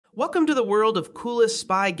Welcome to the world of coolest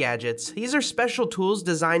spy gadgets. These are special tools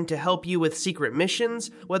designed to help you with secret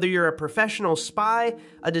missions, whether you're a professional spy,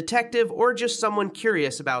 a detective, or just someone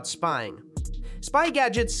curious about spying. Spy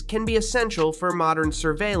gadgets can be essential for modern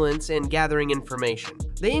surveillance and gathering information.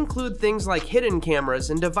 They include things like hidden cameras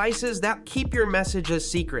and devices that keep your messages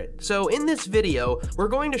secret. So in this video, we're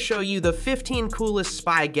going to show you the 15 coolest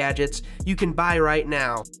spy gadgets you can buy right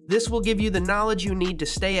now. This will give you the knowledge you need to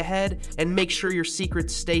stay ahead and make sure your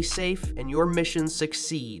secrets stay safe and your missions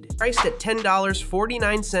succeed. Priced at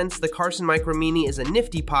 $10.49, the Carson Micro Mini is a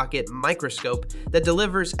nifty pocket microscope that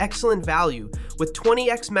delivers excellent value. With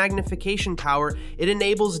 20x magnification power, it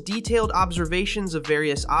enables detailed observations of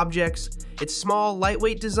various objects. Its small,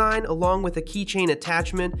 lightweight design, along with a keychain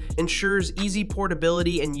attachment, ensures easy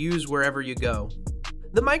portability and use wherever you go.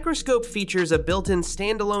 The microscope features a built-in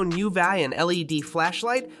standalone UV and LED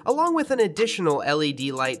flashlight, along with an additional LED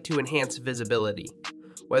light to enhance visibility.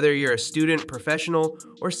 Whether you're a student, professional,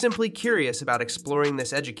 or simply curious about exploring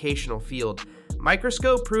this educational field,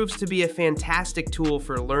 Microscope proves to be a fantastic tool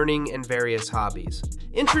for learning and various hobbies.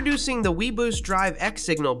 Introducing the WeBoost Drive X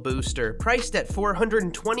Signal Booster, priced at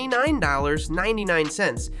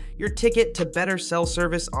 $429.99, your ticket to better cell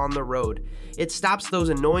service on the road. It stops those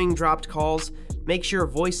annoying dropped calls, makes your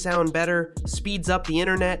voice sound better, speeds up the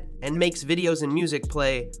internet, and makes videos and music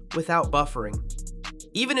play without buffering.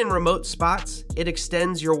 Even in remote spots, it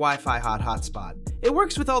extends your Wi-Fi hotspot. It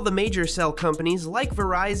works with all the major cell companies like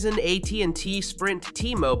Verizon, AT&T, Sprint,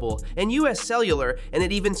 T-Mobile, and US Cellular, and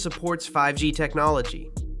it even supports 5G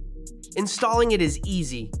technology. Installing it is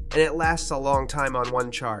easy, and it lasts a long time on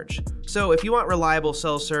one charge. So if you want reliable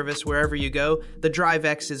cell service wherever you go, the Drive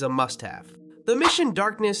X is a must-have. The Mission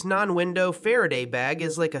Darkness non-window Faraday bag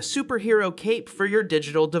is like a superhero cape for your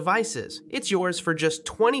digital devices. It's yours for just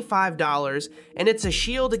 $25, and it's a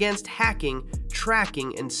shield against hacking,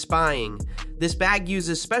 tracking, and spying. This bag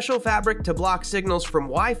uses special fabric to block signals from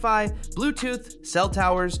Wi-Fi, Bluetooth, cell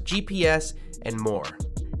towers, GPS, and more.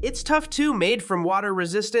 It's tough too, made from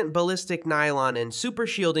water-resistant ballistic nylon and super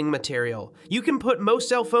shielding material. You can put most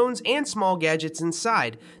cell phones and small gadgets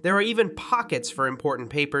inside. There are even pockets for important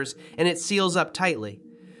papers, and it seals up tightly.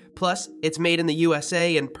 Plus, it's made in the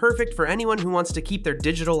USA and perfect for anyone who wants to keep their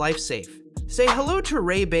digital life safe. Say hello to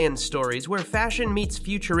Ray-Ban Stories, where fashion meets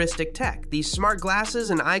futuristic tech. These smart glasses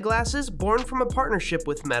and eyeglasses, born from a partnership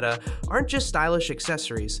with Meta, aren't just stylish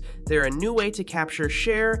accessories. They're a new way to capture,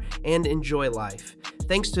 share, and enjoy life.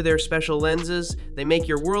 Thanks to their special lenses, they make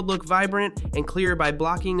your world look vibrant and clear by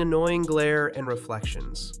blocking annoying glare and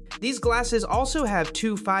reflections. These glasses also have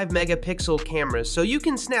two 5-megapixel cameras, so you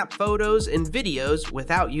can snap photos and videos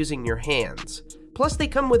without using your hands. Plus, they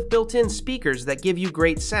come with built-in speakers that give you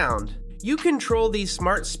great sound. You control these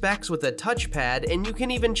smart specs with a touchpad, and you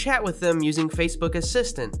can even chat with them using Facebook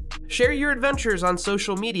Assistant. Share your adventures on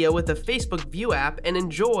social media with the Facebook View app and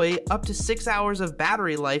enjoy up to 6 hours of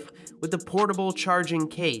battery life with the portable charging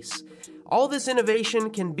case. All this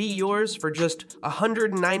innovation can be yours for just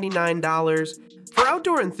 $199. For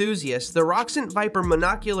outdoor enthusiasts, the Roxent Viper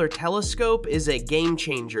Monocular Telescope is a game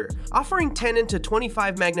changer, offering 10 into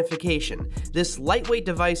 25 magnification. This lightweight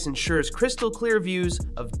device ensures crystal clear views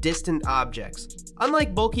of distant objects.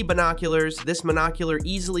 Unlike bulky binoculars, this monocular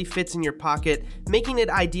easily fits in your pocket, making it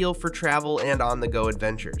ideal for travel and on-the-go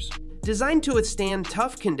adventures. Designed to withstand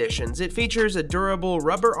tough conditions, it features a durable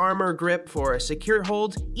rubber armor grip for a secure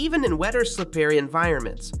hold, even in wet or slippery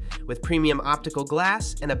environments. With premium optical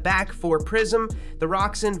glass and a back 4 prism, the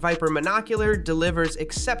Roxent Viper Monocular delivers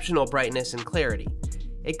exceptional brightness and clarity.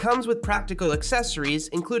 It comes with practical accessories,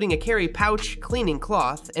 including a carry pouch, cleaning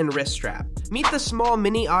cloth, and wrist strap. Meet the small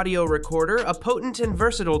mini audio recorder, a potent and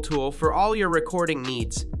versatile tool for all your recording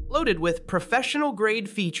needs. Loaded with professional-grade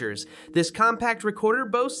features, this compact recorder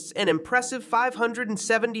boasts an impressive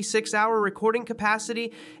 576-hour recording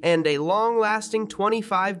capacity and a long-lasting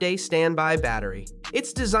 25-day standby battery.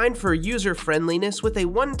 It's designed for user-friendliness with a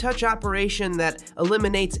one-touch operation that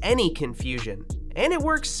eliminates any confusion. And it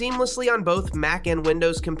works seamlessly on both Mac and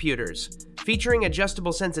Windows computers. Featuring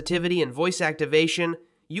adjustable sensitivity and voice activation,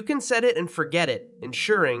 you can set it and forget it,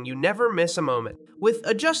 ensuring you never miss a moment. With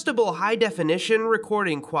adjustable high-definition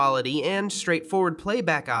recording quality and straightforward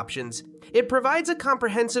playback options, it provides a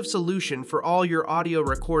comprehensive solution for all your audio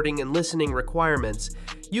recording and listening requirements.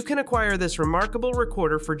 You can acquire this remarkable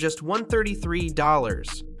recorder for just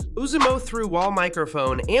 $133. Uzimo Through-Wall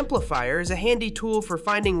Microphone Amplifier is a handy tool for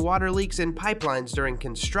finding water leaks in pipelines during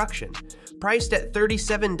construction. Priced at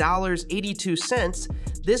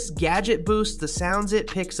 $37.82, this gadget boosts the sounds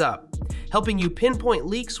it picks up. Helping you pinpoint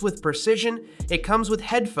leaks with precision, it comes with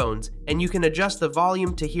headphones, and you can adjust the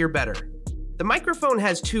volume to hear better. The microphone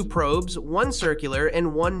has two probes, one circular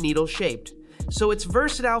and one needle-shaped, so it's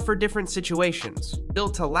versatile for different situations.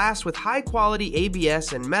 Built to last with high-quality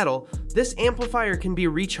ABS and metal, this amplifier can be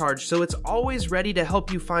recharged so it's always ready to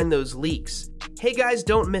help you find those leaks. Hey guys,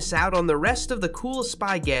 don't miss out on the rest of the cool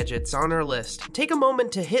spy gadgets on our list. Take a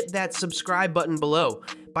moment to hit that subscribe button below.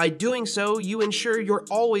 By doing so, you ensure you're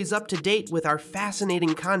always up to date with our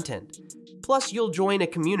fascinating content. Plus, you'll join a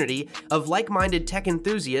community of like-minded tech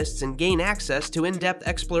enthusiasts and gain access to in-depth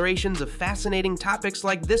explorations of fascinating topics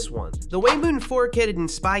like this one. The Waymoon 4K and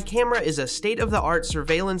Spy camera is a state-of-the-art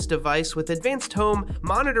surveillance device with advanced home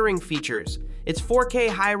monitoring features. Its 4K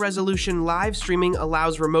high-resolution live streaming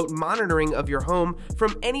allows remote monitoring of your home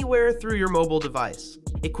from anywhere through your mobile device.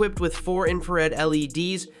 Equipped with 4 infrared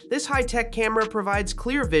LEDs, this high-tech camera provides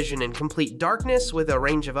clear vision in complete darkness with a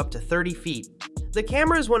range of up to 30 feet. The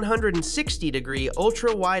camera's 160-degree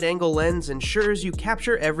ultra-wide-angle lens ensures you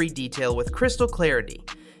capture every detail with crystal clarity.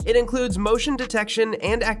 It includes motion detection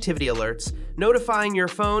and activity alerts, notifying your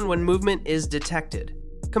phone when movement is detected.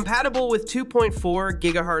 Compatible with 2.4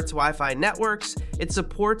 GHz Wi-Fi networks, it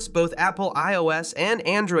supports both Apple iOS and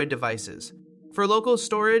Android devices. For local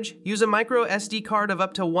storage, use a micro SD card of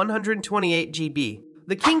up to 128 GB.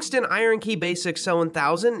 The Kingston IronKey Basic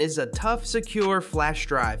 7000 is a tough, secure flash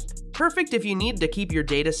drive, perfect if you need to keep your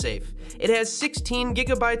data safe. It has 16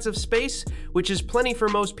 gigabytes of space, which is plenty for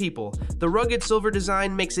most people. The rugged silver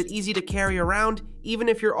design makes it easy to carry around, even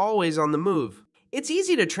if you're always on the move. It's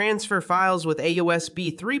easy to transfer files with a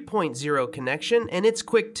USB 3.0 connection, and it's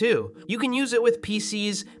quick too. You can use it with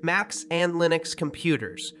PCs, Macs, and Linux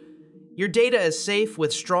computers. Your data is safe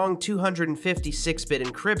with strong 256-bit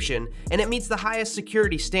encryption, and it meets the highest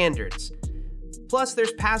security standards. Plus,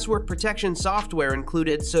 there's password protection software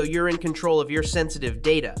included, so you're in control of your sensitive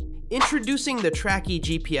data. Introducing the Tracky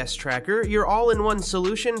GPS Tracker, your all-in-one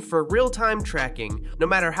solution for real-time tracking, no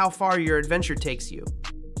matter how far your adventure takes you.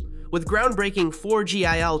 With groundbreaking 4G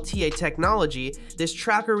ILTA technology, this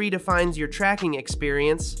tracker redefines your tracking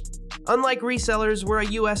experience. Unlike resellers, we're a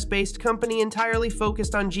US-based company entirely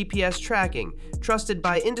focused on GPS tracking, trusted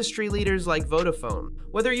by industry leaders like Vodafone.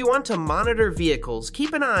 Whether you want to monitor vehicles,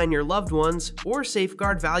 keep an eye on your loved ones, or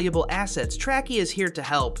safeguard valuable assets, Tracky is here to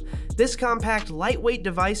help. This compact, lightweight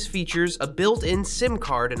device features a built-in SIM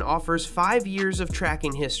card and offers 5 years of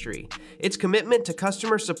tracking history. Its commitment to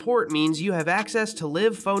customer support means you have access to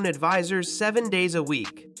live phone advisors 7 days a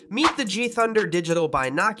week. Meet the G-Thunder Digital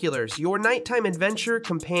Binoculars, your nighttime adventure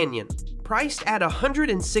companion. Priced at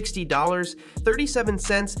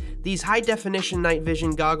 $160.37, these high-definition night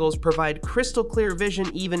vision goggles provide crystal clear vision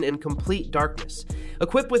even in complete darkness.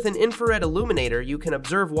 Equipped with an infrared illuminator, you can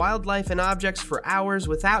observe wildlife and objects for hours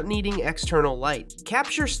without needing external light.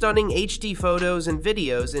 Capture stunning HD photos and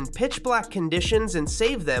videos in pitch-black conditions and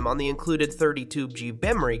save them on the included 32GB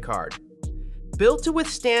memory card. Built to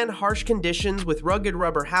withstand harsh conditions with rugged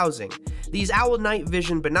rubber housing, these Owl Night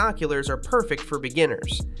Vision binoculars are perfect for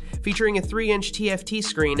beginners. Featuring a 3-inch TFT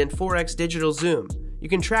screen and 4x digital zoom, you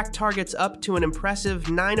can track targets up to an impressive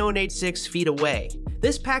 9.86 feet away.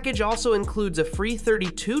 This package also includes a free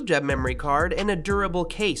 32GB memory card and a durable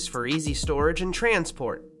case for easy storage and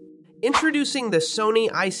transport. Introducing the Sony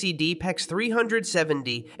ICD-PEX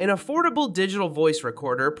 370, an affordable digital voice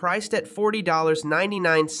recorder priced at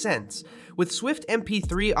 $40.99. With swift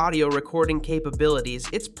MP3 audio recording capabilities,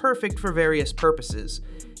 it's perfect for various purposes.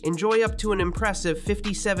 Enjoy up to an impressive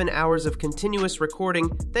 57 hours of continuous recording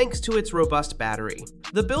thanks to its robust battery.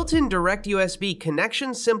 The built-in direct USB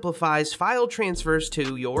connection simplifies file transfers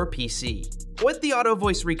to your PC. With the Auto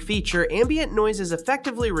Voice Reek feature, ambient noise is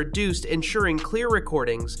effectively reduced, ensuring clear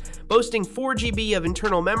recordings. Boasting 4GB of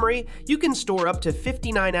internal memory, you can store up to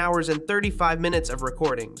 59 hours and 35 minutes of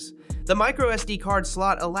recordings. The microSD card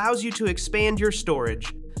slot allows you to expand your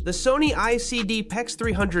storage. The Sony ICD-PEX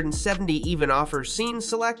 370 even offers Scene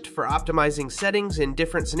Select for optimizing settings in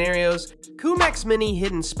different scenarios. Kumex Mini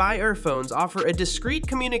Hidden Spy earphones offer a discreet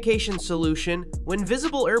communication solution when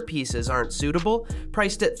visible earpieces aren't suitable.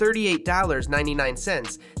 Priced at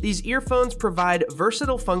 $38.99, these earphones provide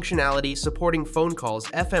versatile functionality supporting phone calls,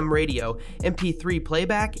 FM radio, MP3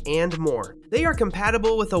 playback, and more. They are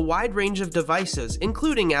compatible with a wide range of devices,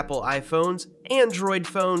 including Apple iPhones, Android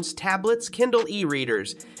phones, tablets, Kindle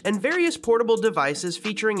e-readers, and various portable devices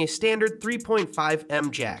featuring a standard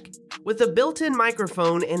 3.5mm jack. With a built-in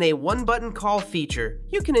microphone and a one-button call feature,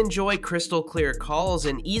 you can enjoy crystal clear calls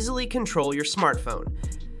and easily control your smartphone.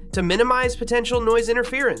 To minimize potential noise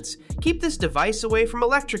interference, keep this device away from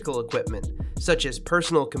electrical equipment, such as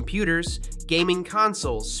personal computers, gaming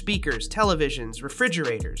consoles, speakers, televisions,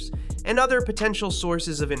 refrigerators, and other potential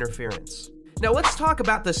sources of interference. Now let's talk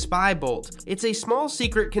about the Spy Bolt. It's a small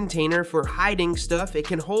secret container for hiding stuff. It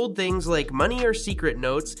can hold things like money or secret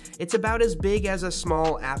notes. It's about as big as a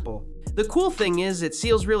small apple. The cool thing is it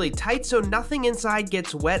seals really tight so nothing inside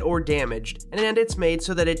gets wet or damaged, and it's made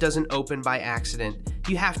so that it doesn't open by accident.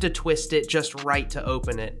 You have to twist it just right to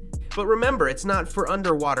open it. But remember, it's not for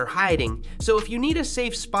underwater hiding, so if you need a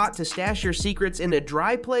safe spot to stash your secrets in a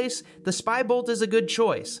dry place, the Spy Bolt is a good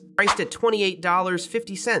choice. Priced at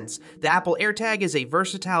 $28.50, the Apple AirTag is a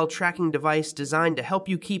versatile tracking device designed to help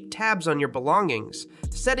you keep tabs on your belongings.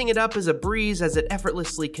 Setting it up is a breeze as it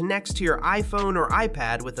effortlessly connects to your iPhone or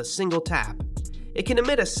iPad with a single tap. It can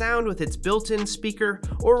emit a sound with its built-in speaker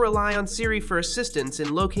or rely on Siri for assistance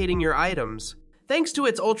in locating your items. Thanks to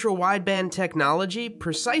its ultra-wideband technology,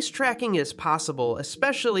 precise tracking is possible,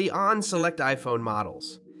 especially on select iPhone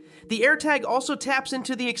models. The AirTag also taps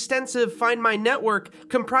into the extensive Find My network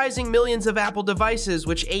comprising millions of Apple devices,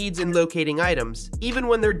 which aids in locating items, even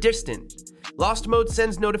when they're distant. Lost Mode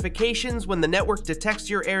sends notifications when the network detects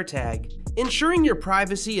your AirTag. Ensuring your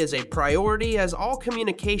privacy is a priority as all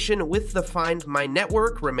communication with the Find My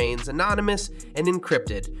network remains anonymous and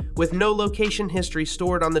encrypted, with no location history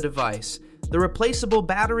stored on the device. The replaceable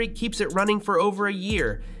battery keeps it running for over a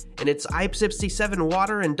year, and its IP67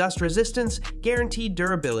 water and dust resistance guaranteed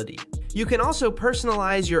durability. You can also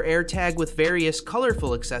personalize your AirTag with various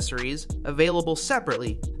colorful accessories available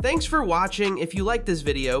separately. Thanks for watching. If you like this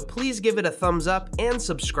video, please give it a thumbs up and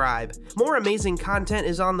subscribe. More amazing content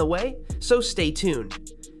is on the way, so stay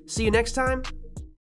tuned. See you next time.